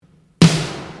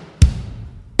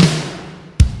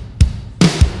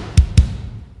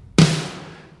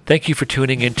Thank you for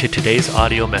tuning in to today's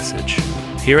audio message.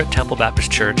 Here at Temple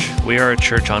Baptist Church, we are a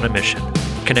church on a mission,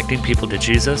 connecting people to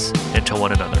Jesus and to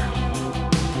one another.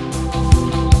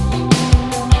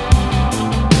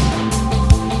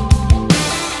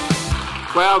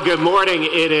 Well, good morning.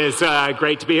 It is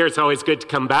great to be here. It's always good to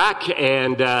come back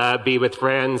and be with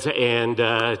friends and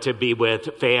to be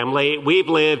with family. We've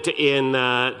lived in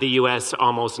the U.S.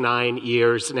 almost 9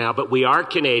 years now, but we are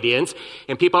Canadians.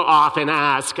 And people often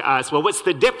ask us, well, what's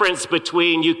the difference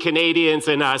between you Canadians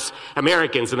and us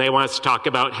Americans? And they want us to talk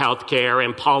about healthcare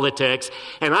and politics.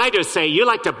 And I just say, you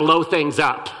like to blow things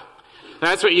up.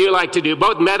 That's what you like to do,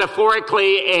 both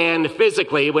metaphorically and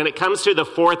physically. When it comes to the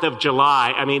 4th of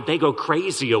July, I mean, they go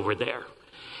crazy over there.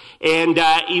 And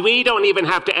we don't even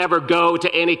have to ever go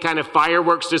to any kind of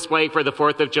fireworks display for the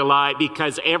 4th of July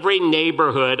because every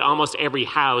neighborhood, almost every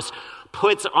house,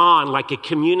 puts on like a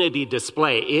community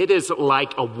display. It is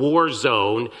like a war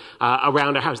zone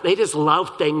around a house. They just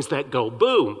love things that go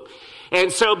boom. And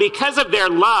so because of their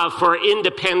love for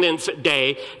Independence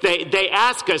Day, they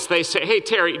ask us, they say, hey,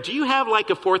 Terry, do you have like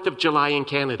a 4th of July in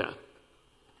Canada?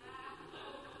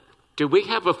 Do we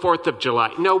have a 4th of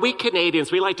July? No, we Canadians,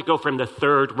 we like to go from the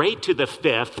 3rd right to the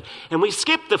 5th, and we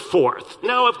skip the 4th.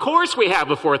 No, of course we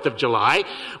have a 4th of July.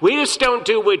 We just don't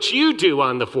do what you do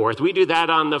on the 4th. We do that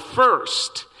on the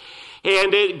 1st.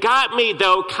 And it got me,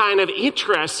 though, kind of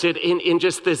interested in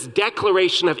just this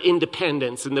Declaration of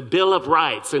Independence and the Bill of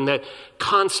Rights and the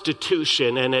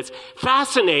Constitution. And it's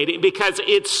fascinating because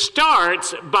it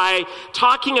starts by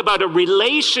talking about a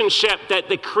relationship that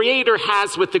the Creator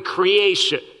has with the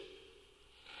creation.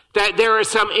 That there are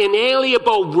some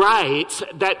inalienable rights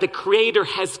that the Creator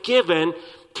has given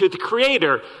to the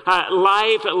Creator.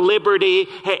 Life, liberty,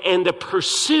 and the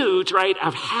pursuit, right,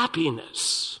 of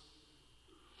happiness.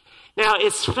 Now,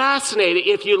 it's fascinating.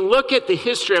 If you look at the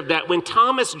history of that, when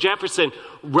Thomas Jefferson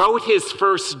wrote his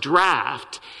first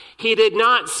draft, he did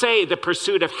not say the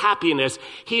pursuit of happiness.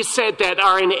 He said that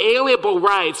our inalienable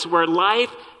rights were life,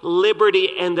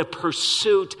 liberty, and the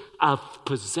pursuit of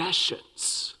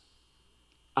possessions,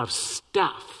 of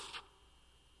stuff.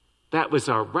 That was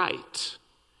our right.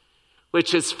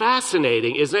 Which is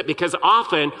fascinating, isn't it? Because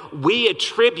often we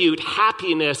attribute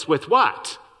happiness with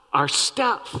what? Our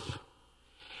stuff.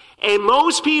 And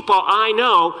most people I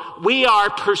know, we are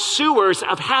pursuers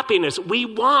of happiness. We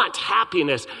want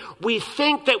happiness. We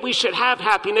think that we should have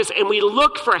happiness, and we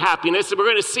look for happiness. And we're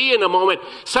going to see in a moment,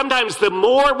 sometimes the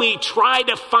more we try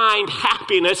to find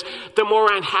happiness, the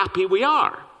more unhappy we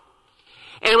are.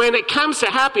 And when it comes to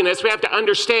happiness, we have to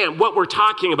understand what we're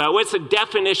talking about. What's the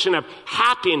definition of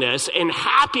happiness? And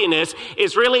happiness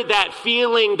is really that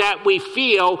feeling that we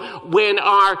feel when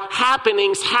our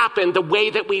happenings happen the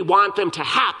way that we want them to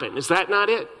happen. Is that not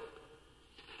it?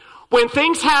 When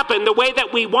things happen the way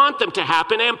that we want them to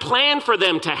happen and plan for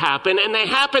them to happen, and they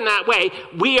happen that way,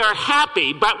 we are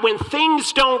happy. But when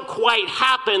things don't quite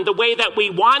happen the way that we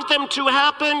want them to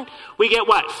happen, we get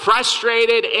what?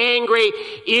 Frustrated, angry,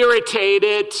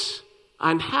 irritated,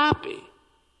 unhappy.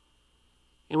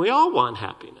 And we all want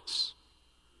happiness.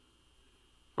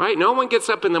 Right? No one gets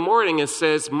up in the morning and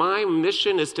says, my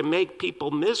mission is to make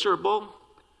people miserable.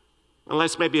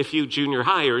 Unless maybe a few junior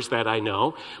hires that I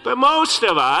know. But most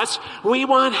of us, we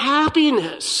want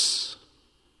happiness.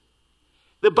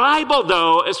 The Bible,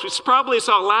 though, as we probably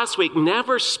saw last week,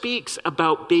 never speaks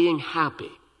about being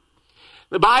happy.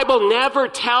 The Bible never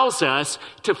tells us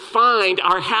to find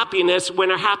our happiness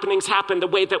when our happenings happen the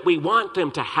way that we want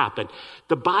them to happen.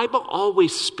 The Bible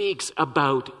always speaks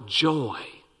about joy.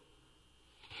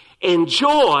 And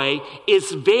joy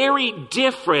is very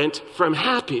different from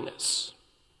happiness.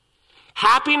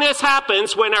 Happiness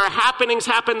happens when our happenings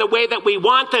happen the way that we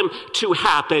want them to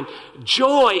happen.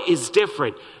 Joy is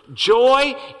different.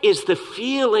 Joy is the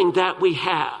feeling that we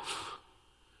have,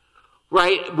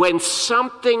 right? When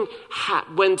something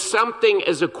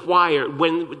is acquired,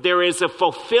 when there is a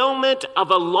fulfillment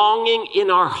of a longing in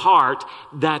our heart,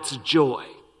 that's joy.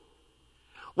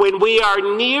 When we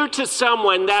are near to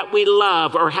someone that we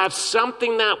love or have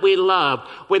something that we love,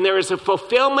 when there is a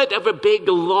fulfillment of a big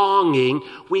longing,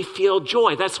 we feel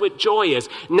joy. That's what joy is.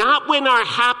 Not when our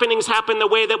happenings happen the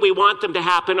way that we want them to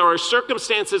happen or our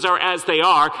circumstances are as they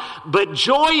are, but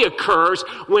joy occurs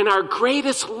when our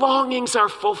greatest longings are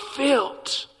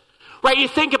fulfilled. Right? You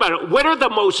think about it. What are the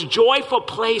most joyful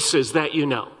places that you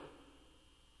know?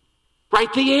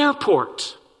 Right? The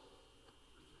airport.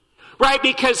 Right,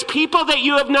 because people that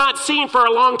you have not seen for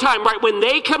a long time, right, when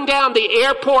they come down the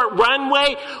airport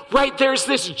runway, right, there's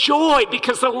this joy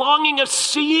because the longing of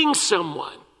seeing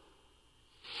someone.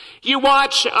 You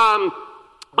watch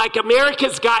like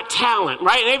America's Got Talent,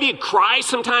 right? Any of you cry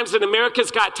sometimes in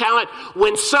America's Got Talent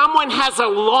when someone has a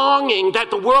longing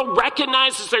that the world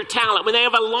recognizes their talent, when they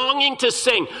have a longing to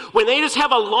sing, when they just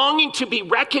have a longing to be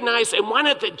recognized, and one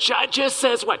of the judges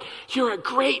says, what? You're a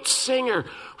great singer,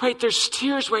 right? There's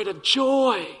tears, right, of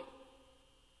joy.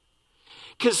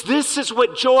 Because this is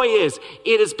what joy is.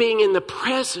 It is being in the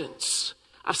presence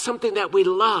of something that we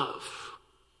love.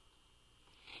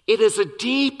 It is a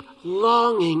deep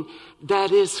longing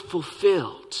that is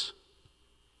fulfilled.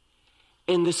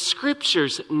 And the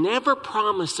scriptures never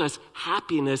promise us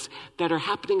happiness, that our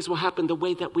happenings will happen the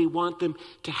way that we want them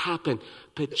to happen.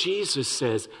 But Jesus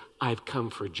says, I've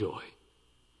come for joy.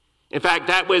 In fact,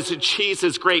 that was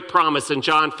Jesus' great promise in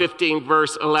John 15,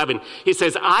 verse 11. He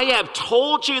says, I have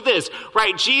told you this,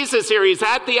 right? Jesus here, he's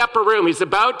at the upper room. He's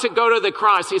about to go to the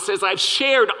cross. He says, I've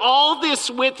shared all this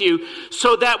with you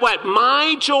so that what?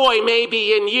 My joy may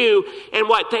be in you, and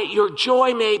what? That your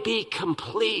joy may be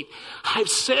complete. I've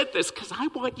said this because I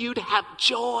want you to have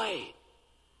joy.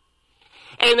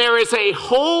 And there is a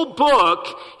whole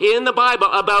book in the Bible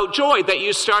about joy that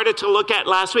you started to look at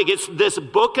last week. It's this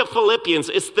book of Philippians.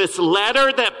 It's this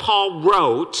letter that Paul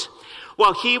wrote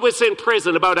while he was in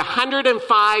prison, about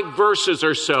 105 verses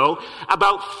or so.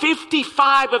 About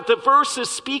 55 of the verses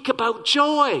speak about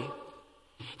joy.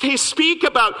 They speak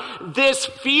about this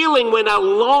feeling when a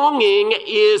longing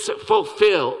is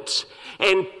fulfilled.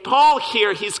 And Paul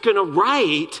here, he's going to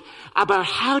write about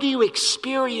how do you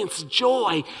experience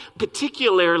joy,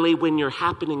 particularly when your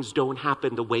happenings don't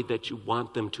happen the way that you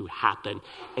want them to happen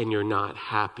and you're not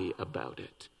happy about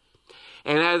it.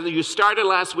 And as you started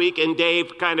last week, and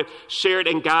Dave kind of shared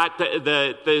and got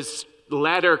this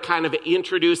letter kind of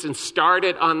introduced and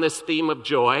started on this theme of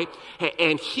joy.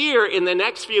 And here in the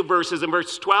next few verses, in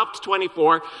verses 12 to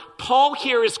 24, Paul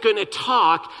here is going to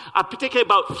talk particularly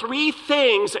about three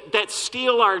things that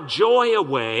steal our joy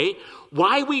away,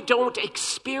 why we don't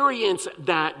experience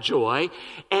that joy,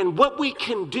 and what we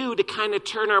can do to kind of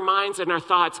turn our minds and our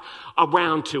thoughts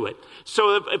around to it.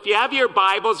 So if you have your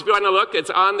Bibles, if you want to look, it's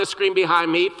on the screen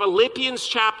behind me. Philippians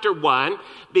chapter 1,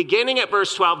 beginning at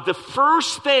verse 12. The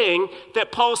first thing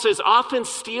that Paul says often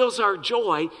steals our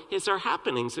joy is our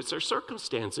happenings. It's our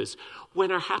circumstances.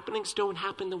 When our happenings don't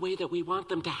happen the way that we want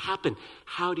them to happen,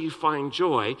 how do you find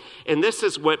joy? And this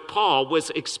is what Paul was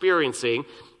experiencing.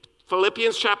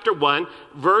 Philippians chapter 1,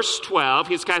 verse 12,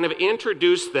 he's kind of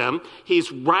introduced them.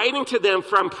 He's writing to them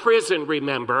from prison,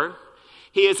 remember.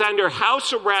 He is under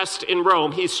house arrest in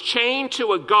Rome. He's chained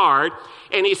to a guard,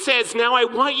 and he says, now I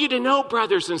want you to know,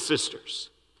 brothers and sisters,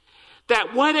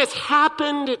 that what has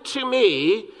happened to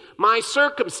me, my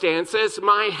circumstances,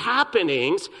 my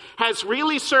happenings, has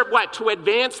really served what? To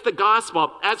advance the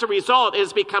gospel. As a result, it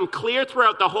has become clear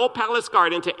throughout the whole palace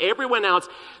guard and to everyone else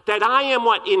that I am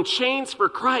what? In chains for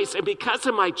Christ. And because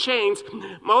of my chains,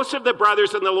 most of the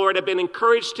brothers in the Lord have been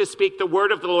encouraged to speak the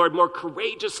word of the Lord more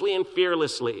courageously and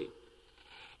fearlessly.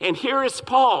 And here is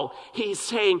Paul. He's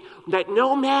saying that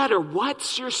no matter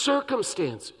what's your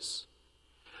circumstances,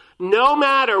 no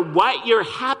matter what your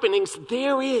happenings,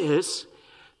 there is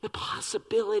the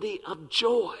possibility of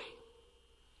joy.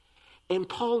 And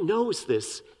Paul knows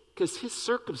this because his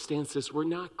circumstances were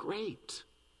not great.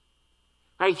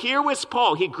 Right, here was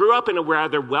Paul. He grew up in a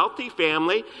rather wealthy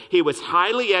family. He was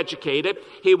highly educated.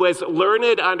 He was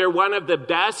learned under one of the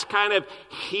best kind of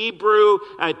Hebrew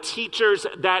teachers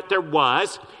that there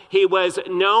was. He was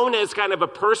known as kind of a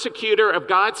persecutor of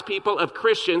God's people, of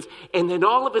Christians. And then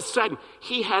all of a sudden,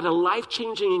 he had a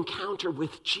life-changing encounter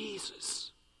with Jesus.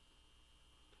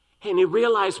 And he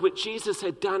realized what Jesus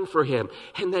had done for him,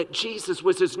 and that Jesus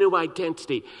was his new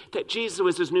identity, that Jesus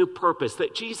was his new purpose,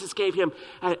 that Jesus gave him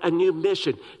a new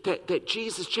mission, that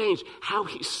Jesus changed how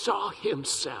he saw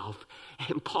himself.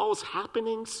 And Paul's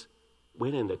happenings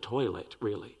went in the toilet,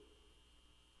 really.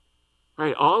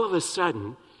 Right? All of a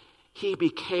sudden, he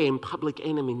became public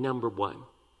enemy number one.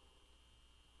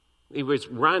 He was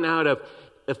run out of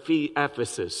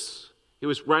Ephesus. He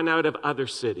was run out of other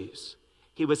cities.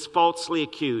 He was falsely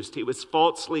accused. He was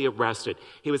falsely arrested.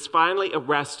 He was finally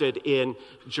arrested in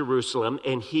Jerusalem,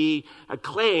 and he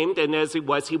claimed, and as he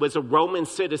was a Roman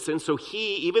citizen, so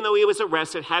he, even though he was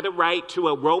arrested, had a right to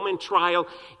a Roman trial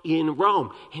in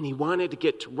Rome. And he wanted to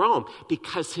get to Rome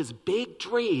because his big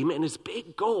dream and his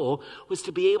big goal was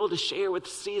to be able to share with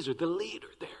Caesar, the leader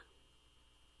there.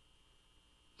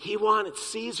 He wanted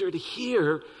Caesar to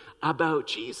hear about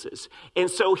Jesus. And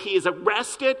so he is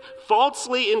arrested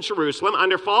falsely in Jerusalem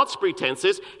under false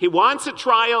pretenses. He wants a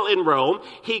trial in Rome.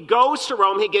 He goes to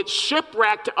Rome. He gets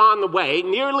shipwrecked on the way,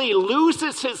 nearly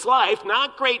loses his life,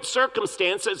 not great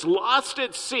circumstances, lost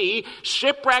at sea,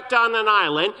 shipwrecked on an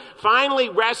island, finally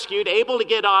rescued, able to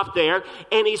get off there,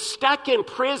 and he's stuck in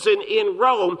prison in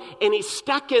Rome, and he's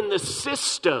stuck in the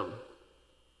system.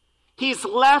 He's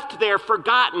left there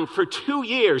forgotten for 2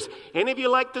 years. Any of you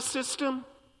like the system?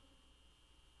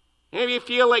 Any of you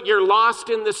feel like you're lost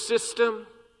in the system?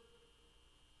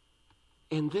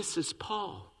 And this is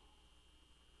Paul.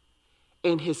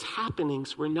 And his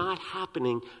happenings were not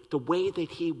happening the way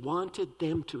that he wanted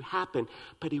them to happen,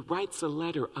 but he writes a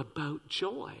letter about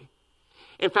joy.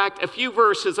 In fact, a few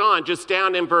verses on, just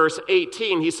down in verse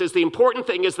 18, he says, the important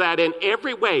thing is that in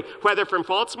every way, whether from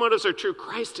false motives or true,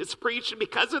 Christ is preached. And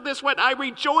because of this, I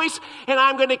rejoice, and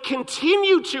I'm going to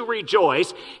continue to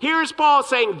rejoice. Here's Paul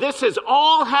saying, this has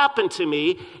all happened to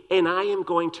me, and I am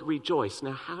going to rejoice.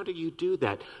 Now, how do you do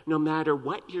that? No matter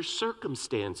what your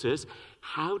circumstances,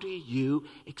 how do you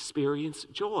experience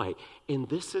joy? And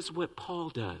this is what Paul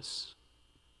does.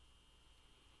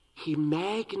 He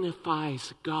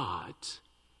magnifies God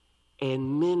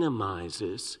and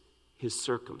minimizes his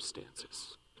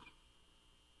circumstances.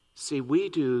 See, we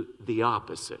do the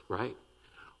opposite, right?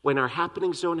 When our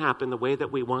happenings don't happen the way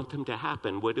that we want them to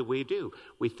happen, what do?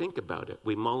 We think about it.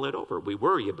 We mull it over. We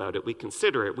worry about it. We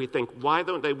consider it. We think, why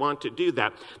don't they want to do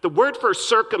that? The word for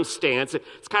circumstance,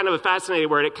 it's kind of a fascinating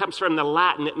word. It comes from the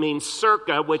Latin. It means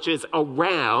circa, which is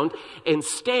around, and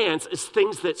stance is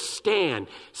things that stand,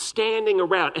 standing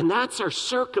around. And that's our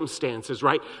circumstances,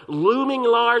 right? Looming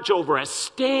large over us,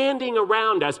 standing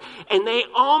around us, and they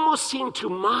almost seem to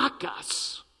mock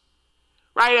us.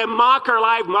 Right, and mock our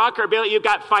life, mock our ability. You've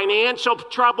got financial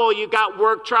trouble, you got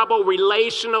work trouble,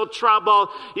 relational trouble,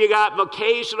 you got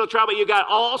vocational trouble, you got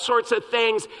all sorts of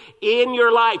things in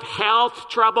your life, health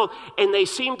trouble, and they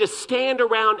seem to stand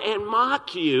around and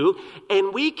mock you,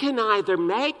 and we can either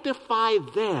magnify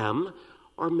them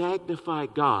or magnify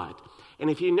God. And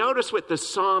if you notice what the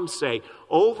Psalms say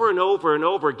over and over and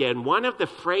over again, one of the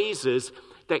phrases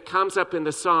that comes up in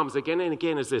the Psalms again and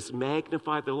again is this: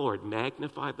 magnify the Lord,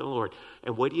 magnify the Lord.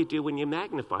 And what do you do when you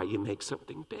magnify? You make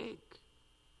something big.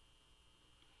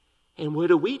 And what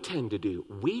do we tend to do?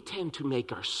 We tend to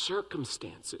make our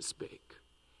circumstances big.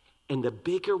 And the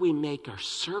bigger we make our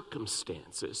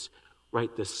circumstances,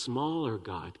 right, the smaller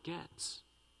God gets.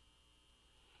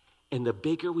 And the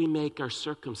bigger we make our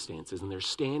circumstances, and they're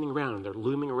standing around and they're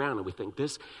looming around, and we think,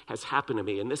 this has happened to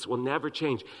me and this will never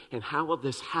change. And how will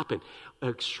this happen?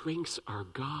 It shrinks our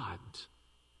God.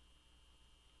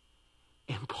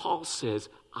 And Paul says,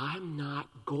 I'm not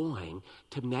going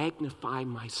to magnify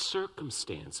my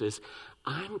circumstances.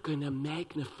 I'm going to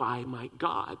magnify my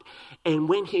God. And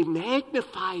when he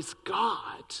magnifies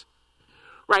God,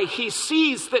 right, he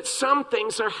sees that some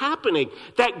things are happening,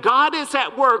 that God is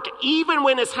at work even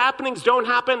when his happenings don't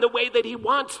happen the way that he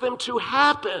wants them to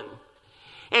happen.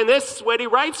 And this is what he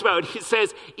writes about. He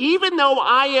says, even though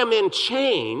I am in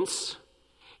chains,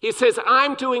 he says,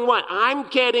 I'm doing what? I'm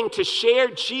getting to share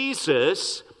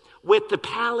Jesus with the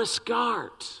palace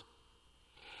guard.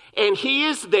 And he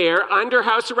is there under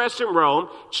house arrest in Rome,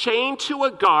 chained to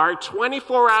a guard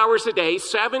 24 hours a day,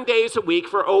 7 days a week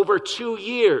for over 2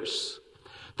 years.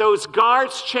 Those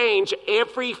guards change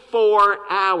every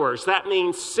 4 hours. That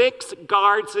means 6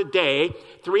 guards a day,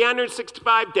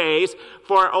 365 days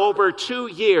for over 2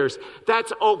 years.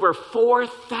 That's over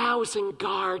 4,000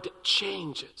 guard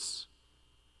changes.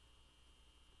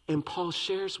 And Paul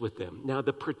shares with them. Now,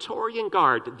 the Praetorian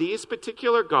Guard, these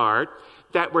particular guard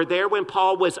that were there when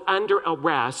Paul was under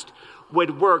arrest,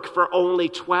 would work for only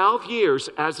 12 years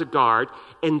as a guard,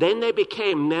 and then they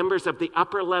became members of the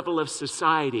upper level of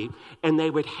society, and they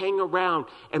would hang around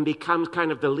and become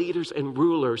kind of the leaders and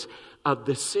rulers of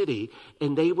the city,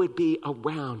 and they would be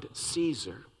around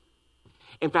Caesar.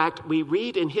 In fact, we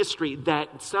read in history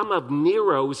that some of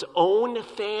Nero's own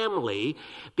family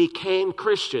became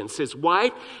Christians. His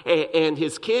wife and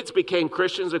his kids became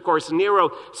Christians. Of course,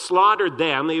 Nero slaughtered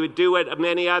them. He would do what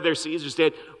many other Caesars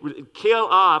did, kill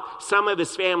off some of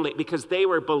his family because they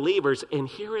were believers. And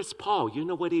here is Paul. You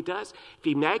know what he does? If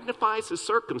he magnifies his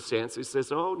circumstance, he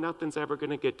says, oh, nothing's ever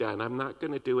going to get done. I'm not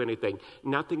going to do anything.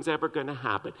 Nothing's ever going to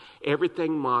happen.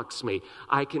 Everything mocks me.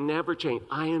 I can never change.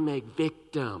 I am a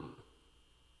victim.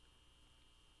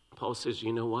 Paul says,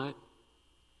 you know what?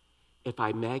 If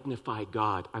I magnify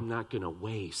God, I'm not going to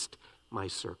waste my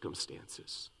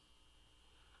circumstances.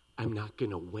 I'm not going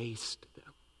to waste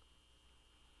them.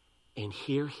 And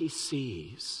here he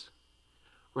sees,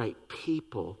 right,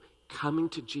 people coming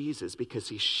to Jesus because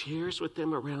he shares with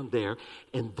them around there,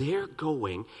 and they're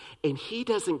going, and he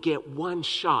doesn't get one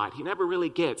shot. He never really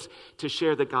gets to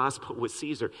share the gospel with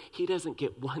Caesar. He doesn't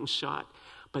get one shot,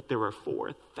 but there are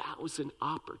 4,000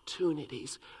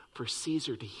 opportunities for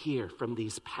Caesar to hear from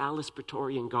these palace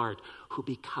Praetorian Guard who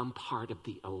become part of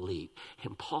the elite.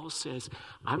 And Paul says,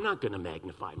 I'm not going to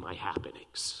magnify my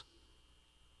happenings.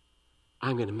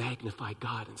 I'm going to magnify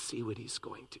God and see what he's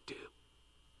going to do.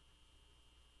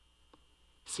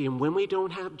 See, and when we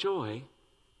don't have joy,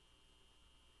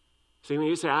 see, when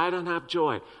you say, I don't have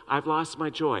joy, I've lost my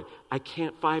joy, I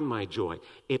can't find my joy,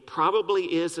 it probably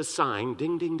is a sign,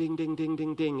 ding, ding, ding, ding, ding,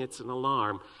 ding, ding, it's an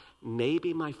alarm.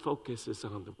 Maybe my focus is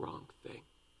on the wrong thing.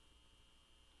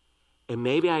 And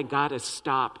maybe I got to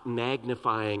stop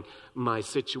magnifying my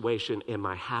situation and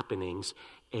my happenings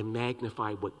and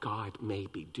magnify what God may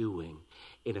be doing.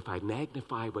 And if I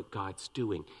magnify what God's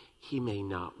doing, he may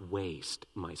not waste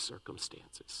my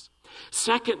circumstances.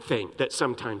 Second thing that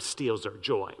sometimes steals our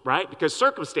joy, right? Because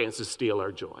circumstances steal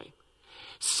our joy.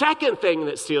 Second thing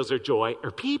that steals our joy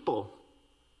are people,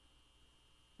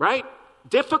 right?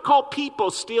 Difficult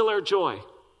people steal our joy.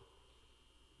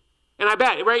 And I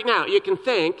bet right now you can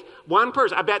think one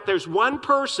person, I bet there's one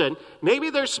person, maybe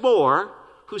there's more,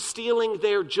 who's stealing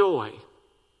their joy.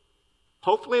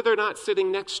 Hopefully they're not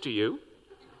sitting next to you.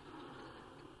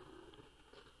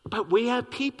 But we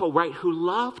have people, right, who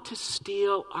love to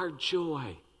steal our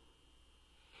joy.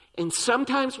 And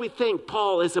sometimes we think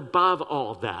Paul is above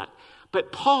all that.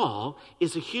 But Paul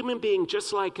is a human being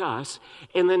just like us.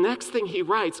 And the next thing he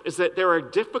writes is that there are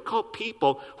difficult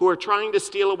people who are trying to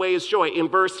steal away his joy. In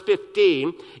verse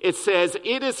 15, it says,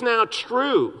 "It is now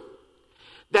true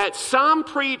that some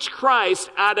preach Christ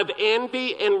out of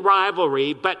envy and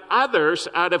rivalry, but others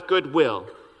out of goodwill.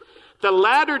 The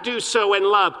latter do so in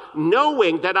love,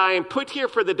 knowing that I am put here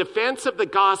for the defense of the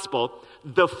gospel.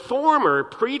 The former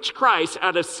preach Christ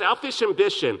out of selfish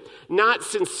ambition, not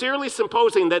sincerely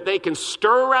supposing that they can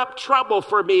stir up trouble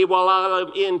for me while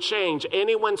I'm in chains."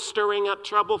 Anyone stirring up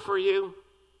trouble for you?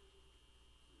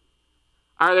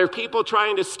 Are there people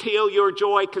trying to steal your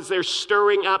joy because they're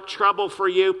stirring up trouble for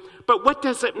you? But what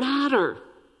does it matter?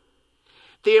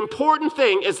 The important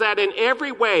thing is that in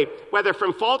every way, whether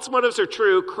from false motives or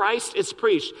true, Christ is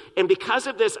preached. And because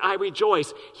of this, I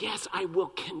rejoice. Yes, I will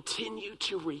continue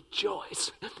to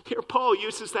rejoice. Here, Paul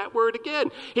uses that word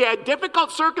again. He had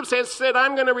difficult circumstances, said,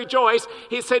 I'm going to rejoice.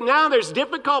 He said, now there's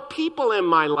difficult people in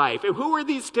my life. And who are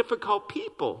these difficult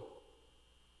people?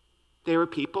 They are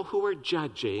people who are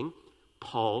judging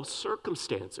Paul's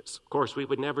circumstances. Of course, we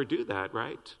would never do that,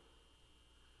 right?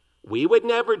 We would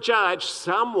never judge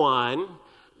someone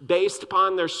based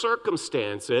upon their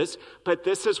circumstances, but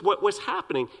this is what was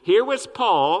happening. Here was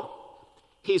Paul.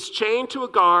 He's chained to a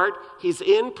guard. He's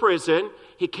in prison.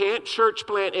 He can't church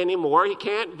plant anymore. He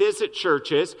can't visit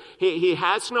churches. He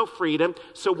has no freedom.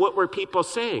 So what were people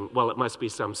saying? Well, it must be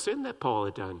some sin that Paul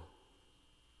had done.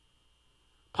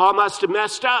 Paul must have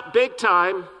messed up big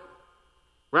time,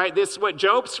 right? This is what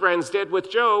Job's friends did with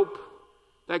Job.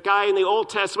 That guy in the Old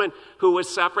Testament who was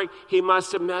suffering, he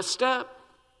must have messed up.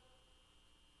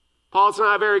 Paul's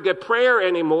not a very good prayer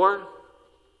anymore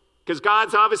because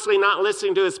God's obviously not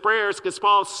listening to his prayers because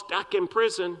Paul's stuck in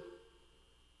prison.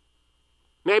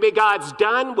 Maybe God's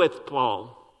done with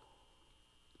Paul.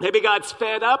 Maybe God's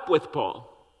fed up with Paul.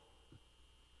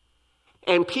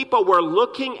 And people were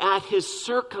looking at his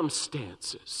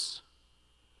circumstances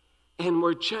and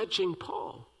were judging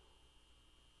Paul.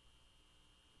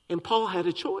 And Paul had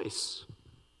a choice,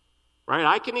 right?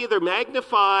 I can either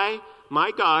magnify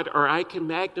my God or I can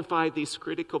magnify these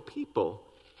critical people.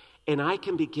 And I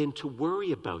can begin to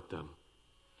worry about them.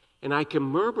 And I can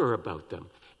murmur about them.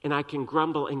 And I can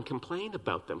grumble and complain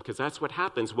about them. Because that's what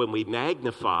happens when we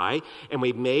magnify and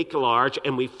we make large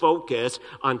and we focus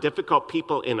on difficult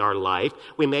people in our life.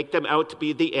 We make them out to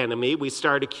be the enemy. We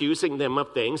start accusing them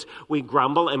of things. We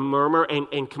grumble and murmur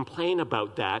and complain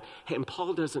about that. And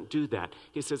Paul doesn't do that.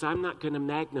 He says, I'm not going to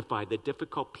magnify the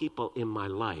difficult people in my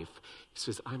life. He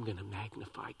says, I'm going to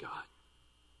magnify God.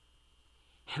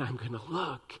 And I'm going to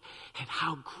look at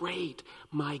how great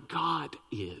my God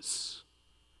is.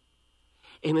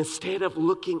 And instead of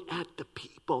looking at the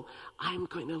people, I'm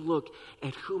going to look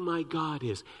at who my God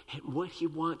is and what he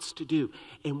wants to do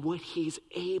and what he's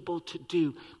able to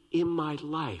do in my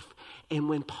life. And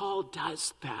when Paul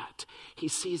does that, he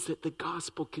sees that the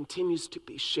gospel continues to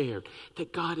be shared,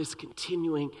 that God is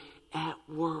continuing at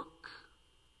work.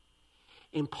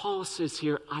 And Paul says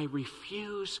here, I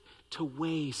refuse to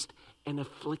waste an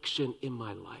affliction in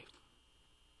my life.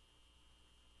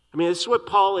 I mean, this is what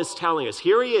Paul is telling us.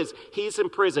 Here he is. He's in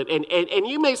prison. And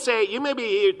you may say, you may be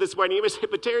here this morning, you may say,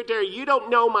 but Terry, you don't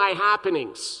know my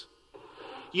happenings.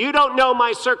 You don't know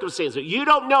my circumstances. You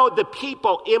don't know the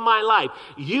people in my life.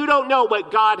 You don't know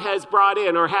what God has brought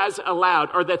in or has allowed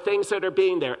or the things that are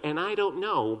being there. And I don't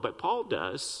know, but Paul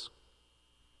does.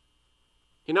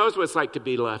 He knows what it's like to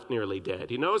be left nearly dead.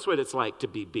 He knows what it's like to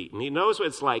be beaten. He knows what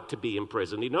it's like to be in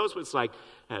prison. He knows what it's like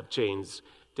to have chains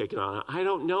taken on. I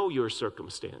don't know your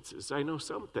circumstances. I know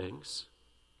some things.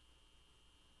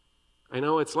 I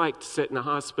know what it's like to sit in a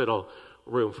hospital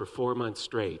room for 4 months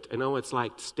straight. I know what it's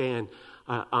like to stand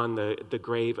on the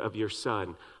grave of your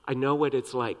son. I know what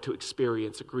it's like to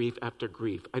experience grief after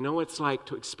grief. I know what it's like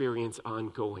to experience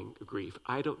ongoing grief.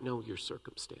 I don't know your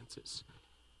circumstances.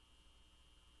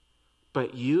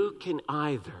 But you can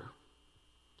either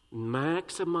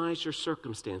maximize your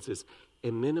circumstances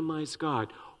and minimize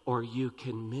God, or you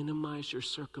can minimize your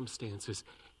circumstances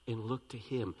and look to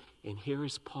him. And here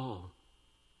is Paul.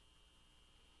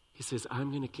 He says,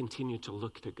 I'm going to continue to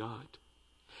look to God.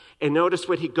 And notice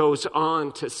what he goes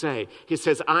on to say. He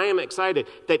says, I am excited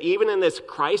that even in this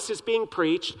Christ is being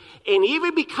preached, and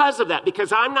even because of that,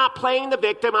 because I'm not playing the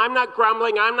victim, I'm not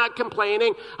grumbling, I'm not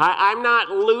complaining, I'm not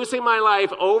losing my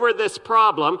life over this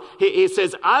problem. He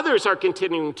says others are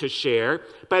continuing to share.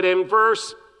 But in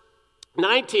verse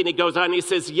 19, he goes on, he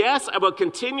says, yes, I will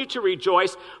continue to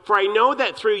rejoice, for I know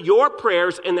that through your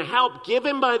prayers and the help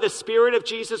given by the Spirit of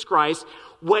Jesus Christ,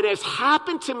 what has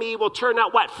happened to me will turn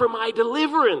out what? For my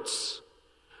deliverance.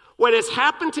 What has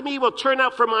happened to me will turn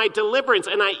out for my deliverance,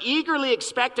 and I eagerly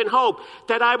expect and hope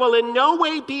that I will in no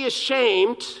way be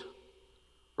ashamed,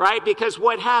 right? Because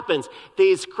what happens?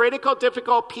 These critical,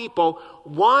 difficult people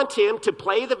want him to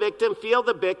play the victim, feel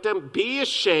the victim, be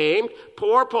ashamed.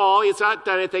 Poor Paul, he's not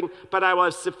done anything, but I will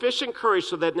have sufficient courage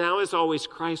so that now as always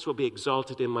Christ will be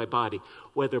exalted in my body,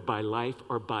 whether by life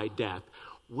or by death.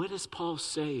 What is Paul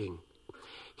saying?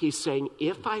 He's saying,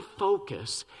 if I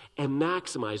focus and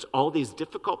maximize all these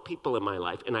difficult people in my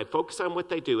life, and I focus on what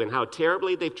they do and how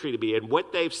terribly they've treated me and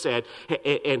what they've said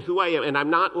and who I am, and I'm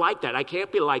not like that. I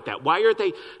can't be like that. Why are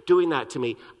they doing that to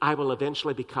me? I will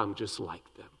eventually become just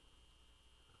like them.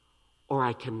 Or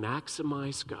I can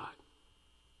maximize God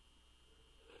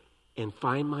and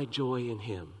find my joy in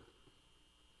him.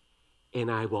 And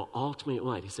I will ultimately,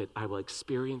 what? He said, I will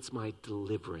experience my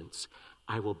deliverance.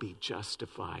 I will be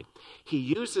justified. He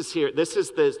uses here, this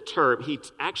is the term, he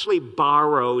actually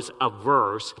borrows a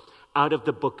verse out of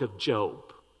the book of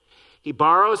Job. He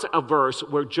borrows a verse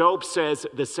where Job says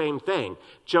the same thing.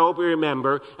 Job,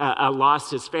 remember, lost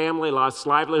his family, lost his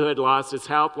livelihood, lost his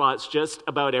health, lost just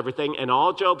about everything. And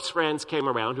all Job's friends came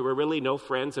around, who were really no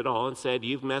friends at all, and said,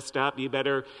 you've messed up. You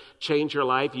better change your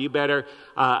life. You better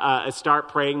start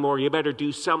praying more. You better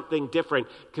do something different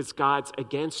because God's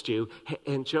against you.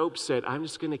 And Job said, I'm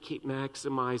just going to keep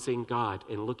maximizing God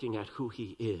and looking at who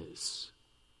he is.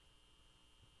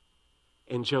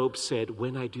 And Job said,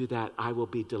 when I do that, I will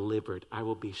be delivered. I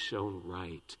will be shown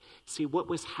right. See, what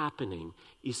was happening?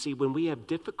 You see, when we have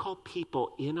difficult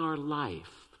people in our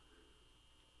life,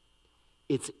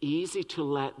 it's easy to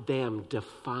let them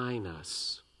define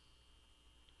us.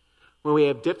 When we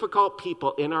have difficult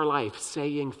people in our life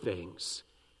saying things,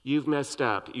 you've messed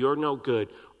up, you're no good,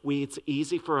 it's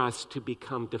easy for us to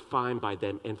become defined by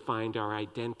them and find our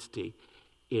identity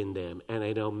in them. And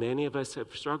I know many of us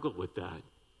have struggled with that.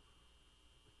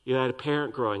 You had a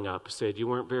parent growing up who said, you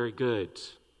weren't very good.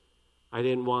 I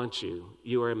didn't want you.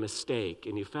 You were a mistake.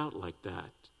 And you felt like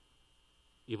that.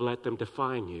 You've let them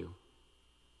define you.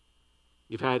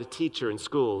 You've had a teacher in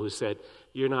school who said,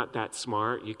 you're not that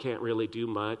smart. You can't really do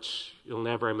much. You'll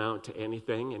never amount to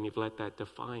anything. And you've let that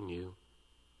define you.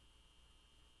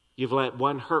 You've let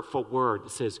one hurtful word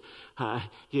that says,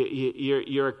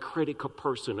 you're a critical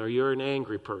person, or you're an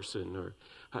angry person, or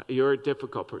you're a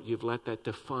difficult person. You've let that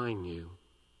define you.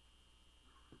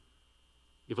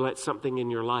 You've let something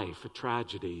in your life, a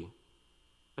tragedy,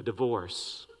 a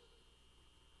divorce,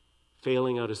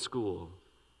 failing out of school,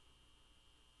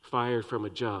 fired from a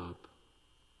job.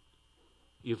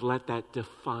 You've let that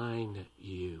define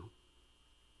you.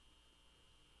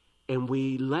 And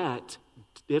we let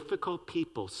difficult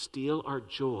people steal our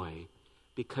joy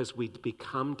because we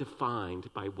become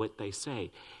defined by what they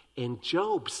say. And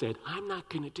Job said, I'm not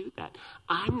going to do that.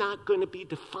 I'm not going to be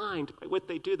defined by what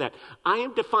they do that. I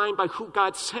am defined by who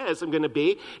God says I'm going to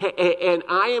be, and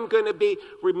I am going to be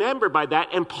remembered by that.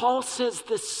 And Paul says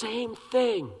the same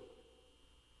thing.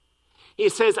 He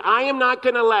says, I am not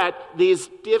going to let these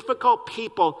difficult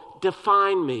people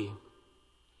define me.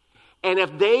 And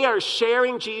if they are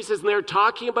sharing Jesus and they're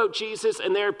talking about Jesus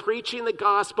and they're preaching the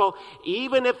gospel,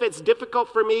 even if it's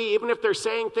difficult for me, even if they're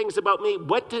saying things about me,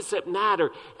 what does it matter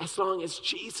as long as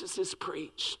Jesus is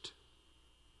preached?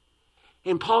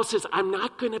 And Paul says, I'm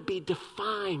not going to be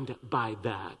defined by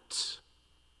that.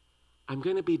 I'm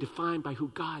going to be defined by who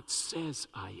God says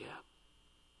I am.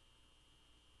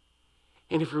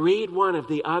 And if you read one of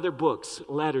the other books,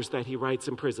 letters that he writes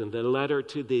in prison, the letter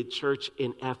to the church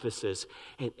in Ephesus,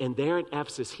 and there in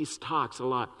Ephesus, he talks a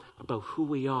lot about who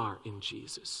we are in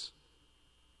Jesus.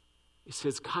 He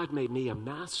says, God made me a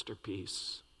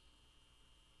masterpiece.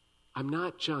 I'm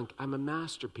not junk. I'm a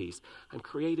masterpiece. I'm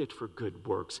created for good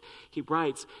works. He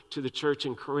writes to the church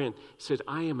in Corinth, said,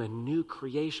 I am a new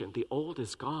creation. The old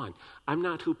is gone. I'm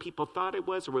not who people thought I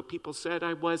was or what people said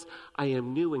I was. I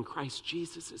am new in Christ.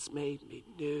 Jesus has made me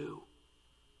new.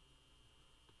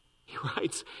 He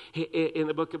writes in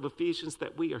the book of Ephesians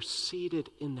that we are seated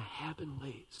in the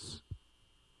heavenlies.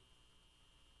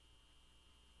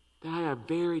 That I have a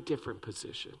very different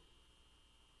position.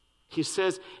 He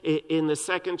says in the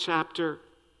second chapter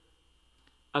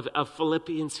of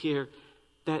Philippians here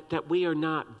that we are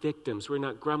not victims. We're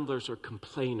not grumblers or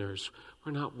complainers.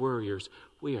 We're not worriers.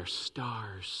 We are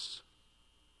stars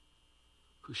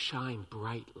who shine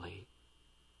brightly.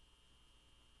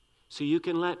 So you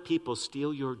can let people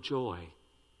steal your joy.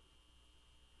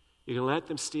 You can let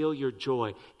them steal your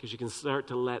joy because you can start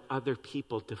to let other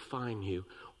people define you,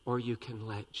 or you can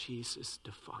let Jesus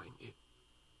define you.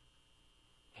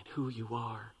 And who you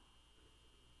are.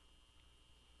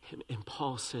 And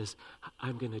Paul says,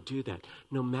 I'm going to do that.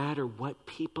 No matter what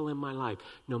people in my life,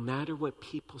 no matter what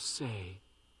people say,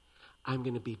 I'm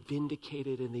going to be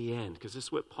vindicated in the end. Because this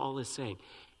is what Paul is saying.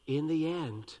 In the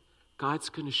end, God's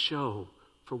going to show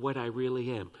for what I really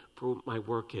am, for what my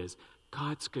work is.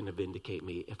 God's going to vindicate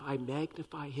me. If I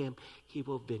magnify him, he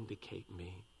will vindicate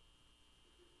me.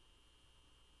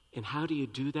 And how do you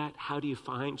do that? How do you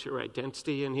find your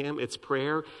identity in him? It's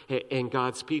prayer and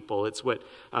God's people. It's what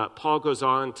Paul goes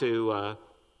on to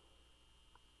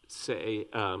say,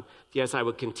 yes, I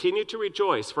will continue to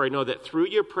rejoice, for I know that through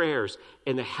your prayers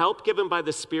and the help given by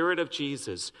the Spirit of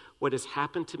Jesus, what has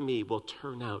happened to me will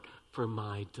turn out for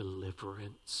my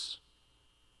deliverance.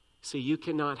 See, you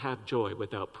cannot have joy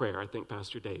without prayer. I think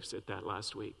Pastor Dave said that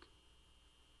last week.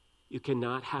 You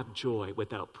cannot have joy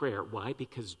without prayer. Why?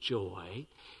 Because joy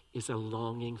is a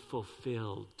longing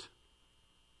fulfilled.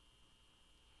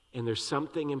 And there's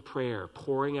something in prayer,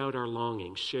 pouring out our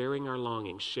longings, sharing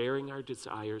our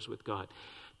desires with God,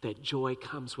 that joy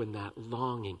comes when that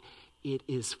longing, it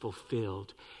is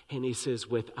fulfilled. And he says,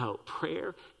 without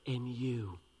prayer and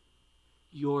you,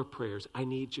 your prayers, I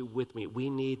need you with me. We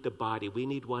need the body. We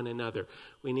need one another.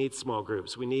 We need small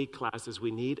groups. We need classes.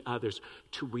 We need others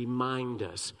to remind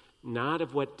us, not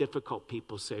of what difficult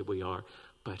people say we are,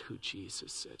 but who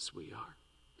Jesus says we are.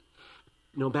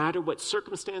 No matter what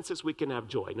circumstances, we can have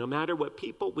joy. No matter what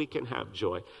people, we can have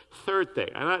joy. Third thing,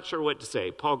 I'm not sure what to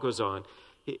say. Paul goes on.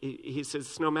 He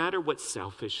says, no matter what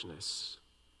selfishness.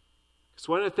 Because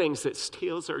one of the things that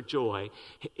steals our joy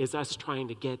is us trying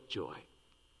to get joy.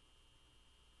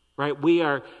 Right? We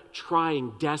are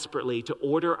trying desperately to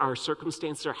order our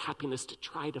circumstances, our happiness, to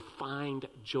try to find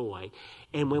joy.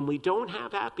 And when we don't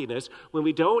have happiness, when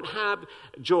we don't have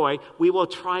joy, we will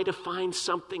try to find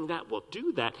something that will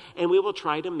do that. And we will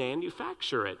try to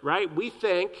manufacture it, right? We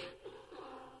think,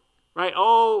 right,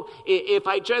 oh, if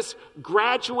I just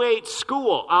graduate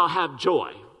school, I'll have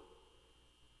joy.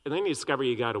 And then you discover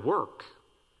you got to work.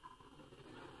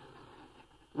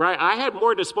 Right? I had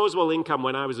more disposable income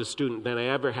when I was a student than I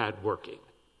ever had working.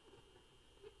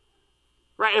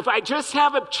 Right? If I just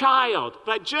have a child, if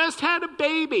I just had a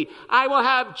baby, I will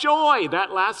have joy.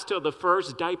 That lasts till the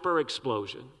first diaper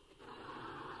explosion.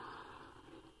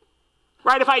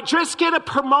 Right? If I just get a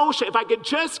promotion, if I could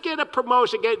just get a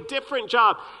promotion, get a different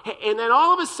job, and then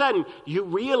all of a sudden you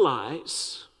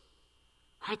realize,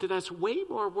 right, that that's way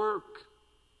more work,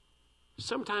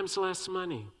 sometimes less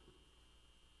money.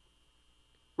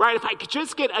 Right, if I could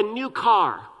just get a new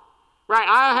car,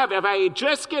 right, if I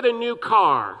just get a new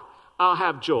car, I'll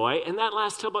have joy. And that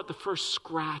lasts till about the first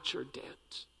scratch or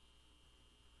dent.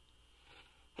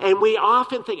 And we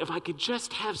often think, if I could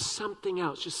just have something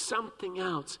else, just something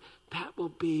else, that will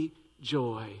be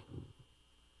joy.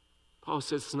 Paul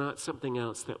says it's not something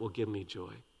else that will give me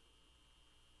joy.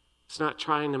 It's not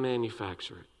trying to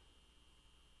manufacture it.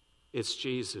 It's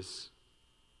Jesus.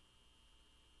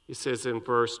 He says in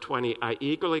verse 20, I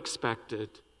eagerly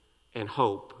expected and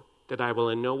hope that I will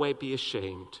in no way be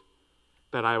ashamed,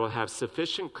 but I will have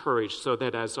sufficient courage so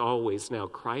that as always now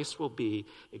Christ will be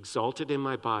exalted in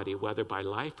my body, whether by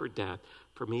life or death.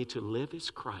 For me to live is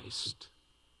Christ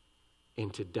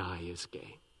and to die is gain.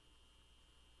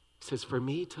 He says, for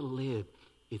me to live,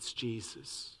 it's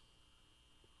Jesus.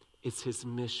 It's his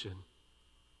mission.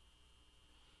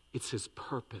 It's his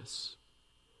purpose.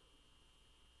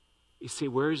 You see,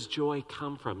 where does joy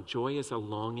come from? Joy is a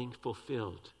longing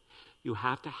fulfilled. You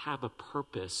have to have a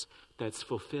purpose that's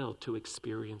fulfilled to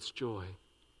experience joy.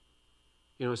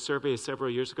 You know, a survey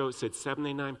several years ago said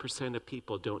 79% of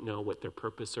people don't know what their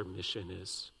purpose or mission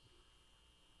is.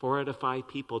 4 out of 5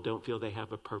 people don't feel they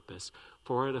have a purpose.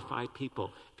 4 out of 5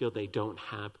 people feel they don't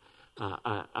have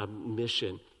a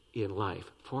mission in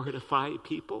life. 4 out of 5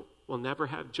 people will never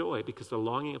have joy because the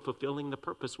longing of fulfilling the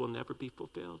purpose will never be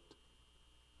fulfilled.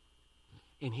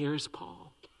 And here's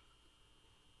Paul.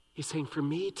 He's saying, for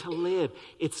me to live,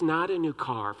 it's not a new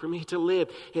car. For me to live,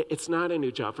 it's not a new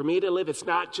job. For me to live, it's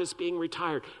not just being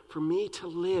retired. For me to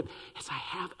live, as I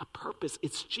have a purpose,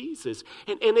 it's Jesus.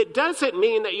 And it doesn't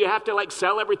mean that you have to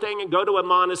sell everything and go to a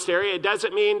monastery. It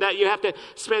doesn't mean that you have to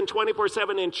spend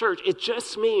 24/7 in church. It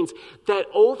just means that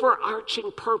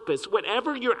overarching purpose,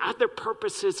 whatever your other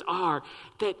purposes are,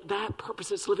 that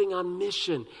purpose is living on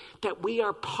mission, that we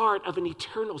are part of an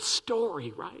eternal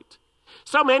story, right?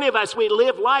 So many of us, we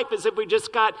live life as if we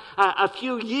just got a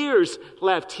few years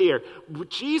left here.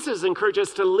 Jesus encourages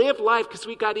us to live life because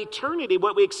we got eternity.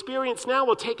 What we experience now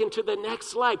will take into the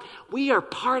next life. We are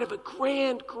part of a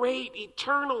grand, great,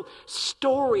 eternal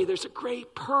story. There's a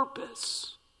great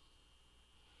purpose.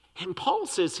 And Paul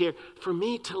says here, for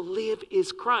me to live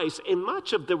is Christ. And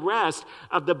much of the rest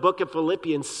of the book of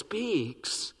Philippians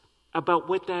speaks about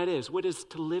what that is. What is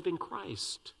to live in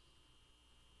Christ?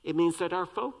 It means that our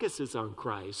focus is on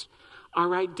Christ.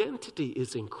 Our identity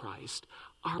is in Christ.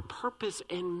 Our purpose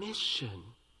and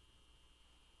mission,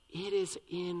 it is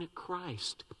in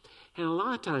Christ. And a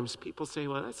lot of times people say,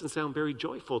 well, that doesn't sound very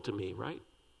joyful to me, right?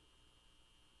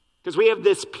 Because we have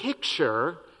this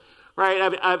picture, right,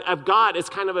 of God as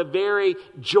kind of a very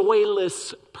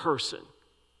joyless person.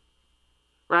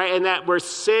 Right, and that we're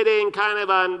sitting kind of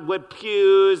on wood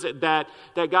pews, that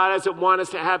God doesn't want us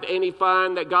to have any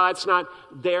fun, that God's not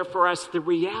there for us. The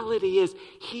reality is,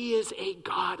 he is a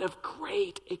God of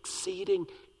great, exceeding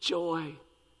joy.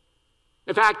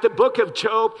 In fact, the book of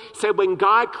Job said when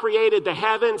God created the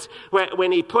heavens,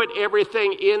 when he put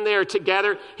everything in there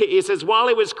together, he says, while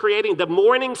he was creating the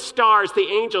morning stars, the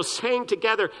angels sang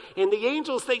together, and the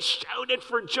angels, they shouted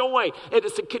for joy. And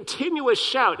it's a continuous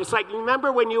shout. It's like,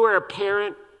 remember when you were a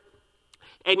parent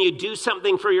and you do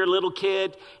something for your little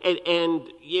kid,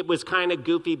 and it was kind of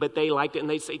goofy, but they liked it, and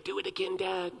they say, do it again,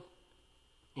 Dad.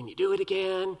 And you do it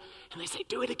again, and they say,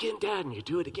 do it again, Dad, and you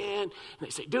do it again, and they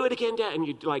say, do it again, Dad, and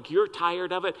you're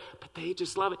tired of it, but they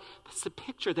just love it. That's the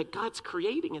picture that God's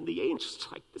creating, and the angels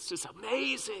are like, this is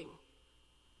amazing.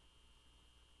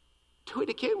 Do it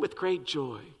again with great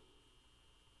joy.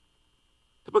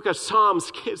 The book of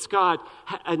Psalms gives God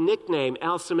a nickname,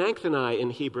 El-Samachthani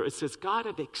in Hebrew. It says, God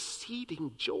of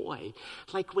exceeding joy.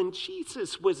 Like when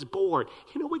Jesus was born,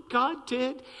 you know what God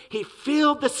did? He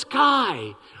filled the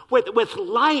sky with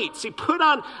lights. He put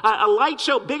on a light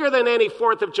show bigger than any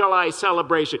 4th of July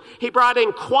celebration. He brought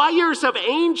in choirs of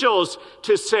angels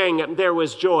to sing. There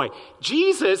was joy.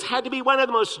 Jesus had to be one of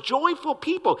the most joyful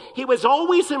people. He was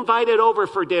always invited over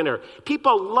for dinner.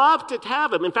 People loved to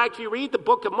have him. In fact, if you read the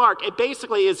book of Mark, it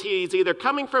basically is he's either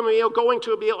coming from a meal, going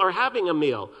to a meal, or having a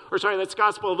meal. Or sorry, that's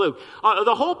Gospel of Luke.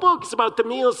 The whole book is about the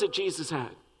meals that Jesus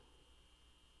had.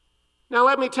 Now,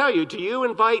 let me tell you, do you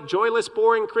invite joyless,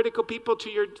 boring, critical people to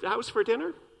your house for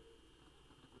dinner?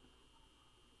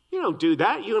 You don't do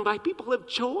that. You invite people of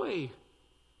joy.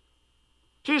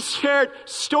 Jesus shared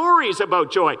stories about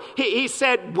joy. He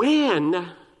said, when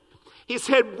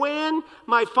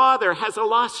my Father has a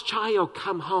lost child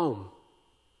come home,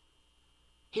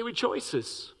 he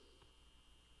rejoices.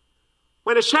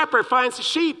 When a shepherd finds a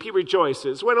sheep, he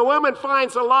rejoices. When a woman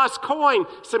finds a lost coin,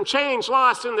 some change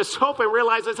lost in the sofa, and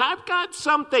realizes, I've got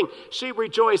something, she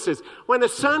rejoices. When the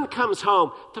son comes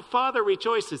home, the father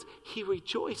rejoices. He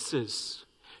rejoices.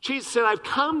 Jesus said, I've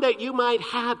come that you might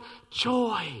have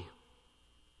joy.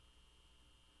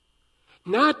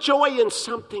 Not joy in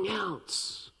something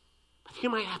else, but you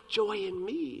might have joy in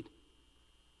me.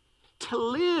 To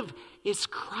live is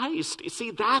Christ. You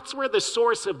see, that's where the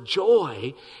source of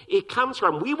joy, it comes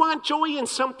from. We want joy in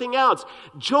something else.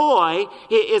 Joy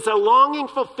is a longing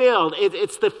fulfilled.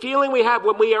 It's the feeling we have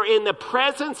when we are in the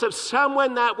presence of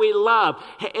someone that we love.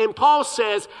 And Paul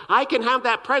says, I can have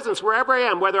that presence wherever I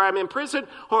am, whether I'm in prison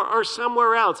or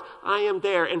somewhere else. I am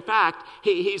there. In fact,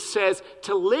 he says,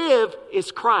 to live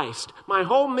is Christ. My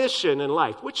whole mission in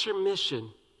life. What's your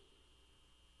mission?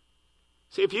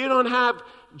 See, if you don't have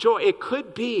joy, it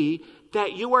could be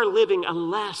that you are living a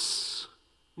less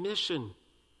mission,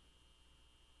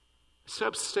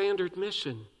 substandard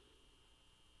mission.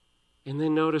 And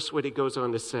then notice what he goes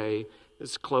on to say.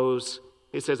 Let's close.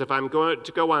 He says, if I'm going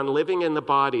to go on living in the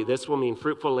body, this will mean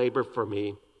fruitful labor for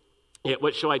me. Yet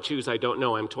what shall I choose? I don't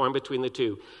know. I'm torn between the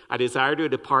two. I desire to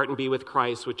depart and be with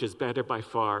Christ, which is better by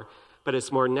far. But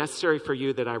it's more necessary for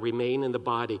you that I remain in the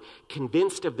body.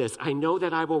 Convinced of this, I know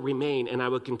that I will remain and I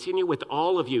will continue with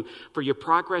all of you for your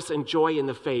progress and joy in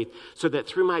the faith, so that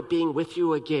through my being with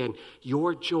you again,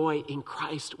 your joy in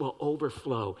Christ will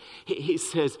overflow. He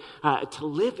says, to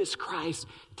live is Christ,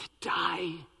 to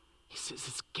die, he says,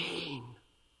 is gain.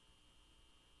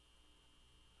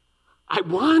 I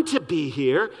want to be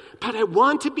here, but I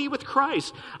want to be with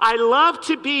Christ. I love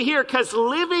to be here because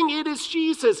living it is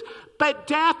Jesus. But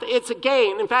death, it's a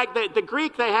gain. In fact, the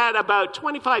Greek, they had about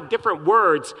 25 different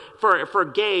words for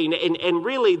gain. And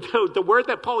really, the word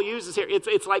that Paul uses here,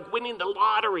 it's like winning the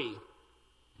lottery.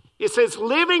 It says,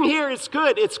 living here is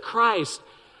good. It's Christ.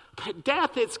 But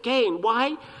death, it's gain.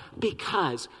 Why?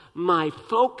 Because my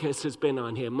focus has been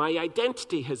on him. My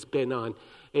identity has been on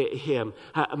him.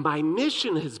 My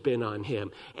mission has been on him.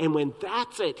 And when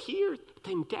that's it here,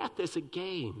 then death is a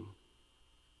gain.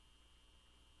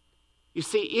 You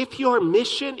see, if your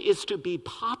mission is to be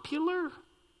popular,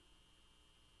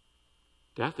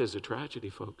 death is a tragedy,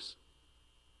 folks,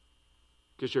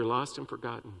 because you're lost and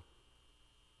forgotten.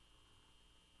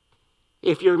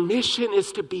 If your mission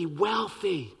is to be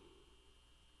wealthy,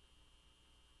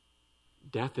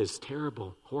 death is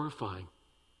terrible, horrifying,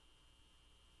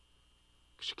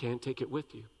 because you can't take it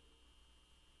with you.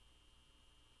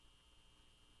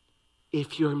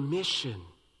 If your mission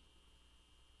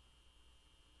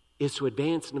is to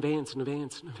advance and advance and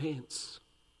advance and advance,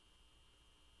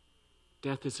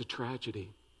 death is a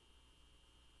tragedy.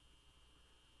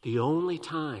 The only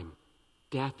time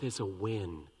death is a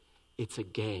win, it's a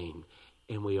gain,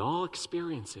 and we all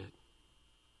experience it.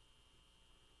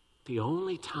 The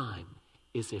only time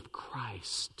is if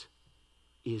Christ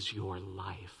is your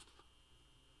life.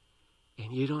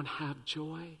 And you don't have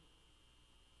joy,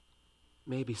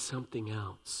 maybe something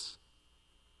else.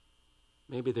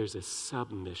 Maybe there's a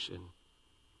submission,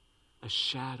 a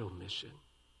shadow mission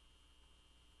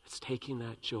that's taking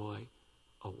that joy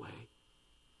away.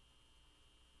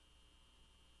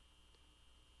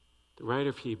 The writer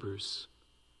of Hebrews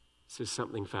says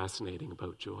something fascinating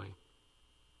about joy.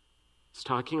 He's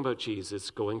talking about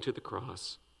Jesus going to the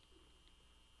cross,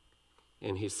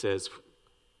 and he says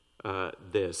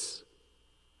this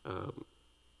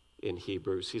in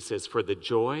Hebrews. He says, for the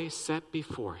joy set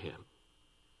before him,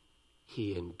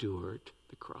 he endured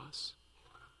the cross.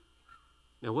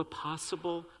 Now, what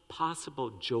possible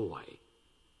joy?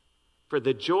 For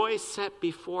the joy set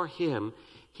before him,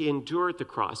 he endured the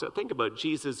cross. So think about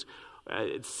Jesus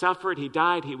suffered, he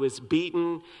died, he was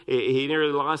beaten, he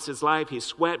nearly lost his life, he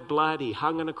sweat blood, he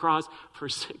hung on a cross for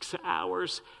 6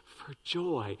 hours for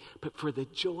joy. But for the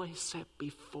joy set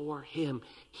before him,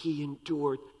 he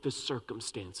endured the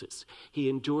circumstances. He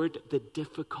endured the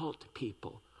difficult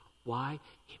people. Why?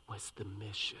 It was the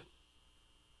mission.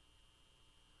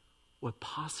 What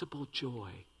possible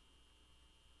joy?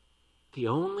 The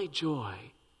only joy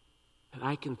that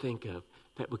I can think of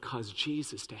that would cause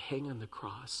Jesus to hang on the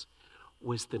cross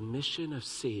was the mission of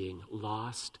seeing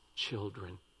lost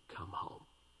children come home.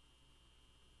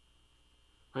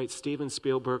 Right? Steven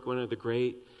Spielberg, one of the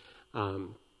great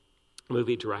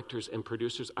movie directors and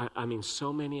producers. I mean,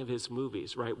 so many of his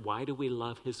movies, right? Why do we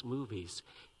love his movies?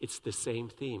 It's the same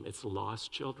theme. It's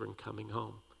lost children coming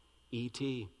home.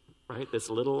 E.T., right? This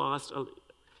little lost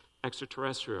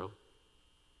extraterrestrial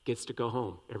gets to go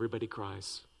home. Everybody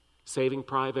cries. Saving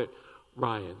Private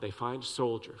Ryan. They find a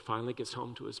soldier, finally gets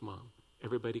home to his mom.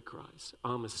 Everybody cries.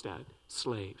 Amistad,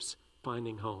 slaves,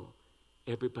 finding home.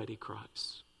 Everybody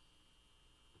cries.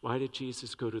 Why did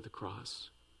Jesus go to the cross?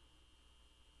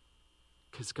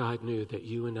 Because God knew that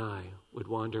you and I would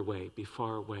wander away, be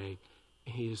far away,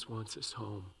 and he just wants us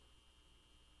home.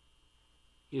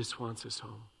 He just wants us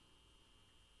home.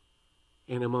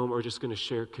 In a moment, we're just going to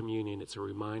share communion. It's a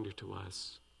reminder to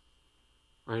us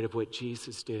right, of what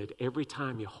Jesus did. Every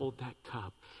time you hold that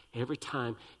cup, every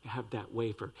time you have that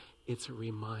wafer, it's a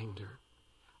reminder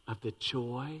of the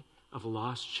joy of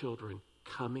lost children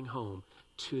coming home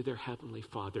to their Heavenly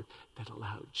Father that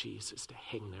allowed Jesus to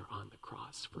hang there on the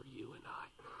cross for you and I.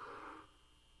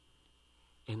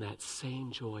 And that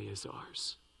same joy is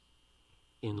ours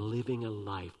in living a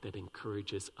life that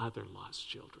encourages other lost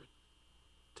children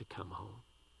to come home.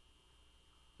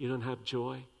 You don't have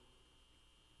joy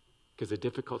because the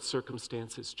difficult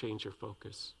circumstances change your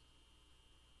focus.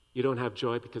 You don't have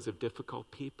joy because of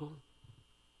difficult people.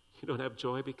 You don't have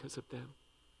joy because of them.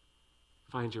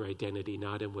 Find your identity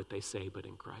not in what they say, but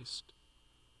in Christ.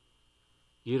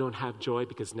 You don't have joy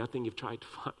because nothing you've tried to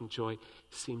find joy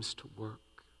seems to work.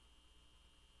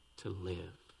 To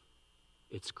live,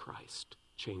 it's Christ.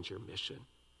 Change your mission.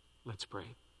 Let's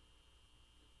pray.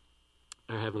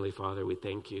 Our Heavenly Father, we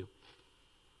thank you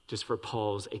just for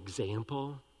Paul's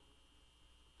example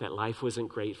that life wasn't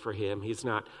great for him. He's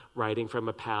not writing from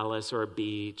a palace or a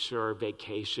beach or a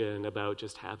vacation about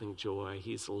just having joy.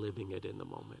 He's living it in the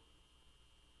moment.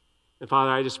 And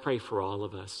Father, I just pray for all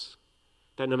of us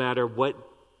that no matter what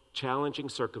challenging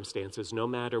circumstances, no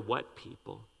matter what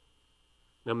people,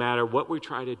 no matter what we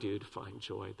try to do to find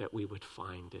joy, that we would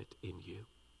find it in you.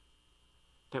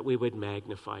 That we would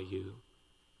magnify you,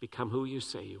 become who you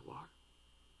say you are,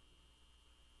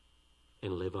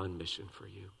 and live on mission for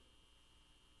you.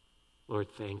 Lord,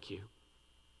 thank you.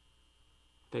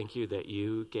 Thank you that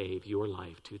you gave your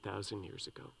life 2,000 years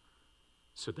ago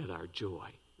so that our joy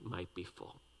might be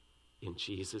full. In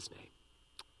Jesus' name,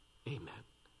 amen.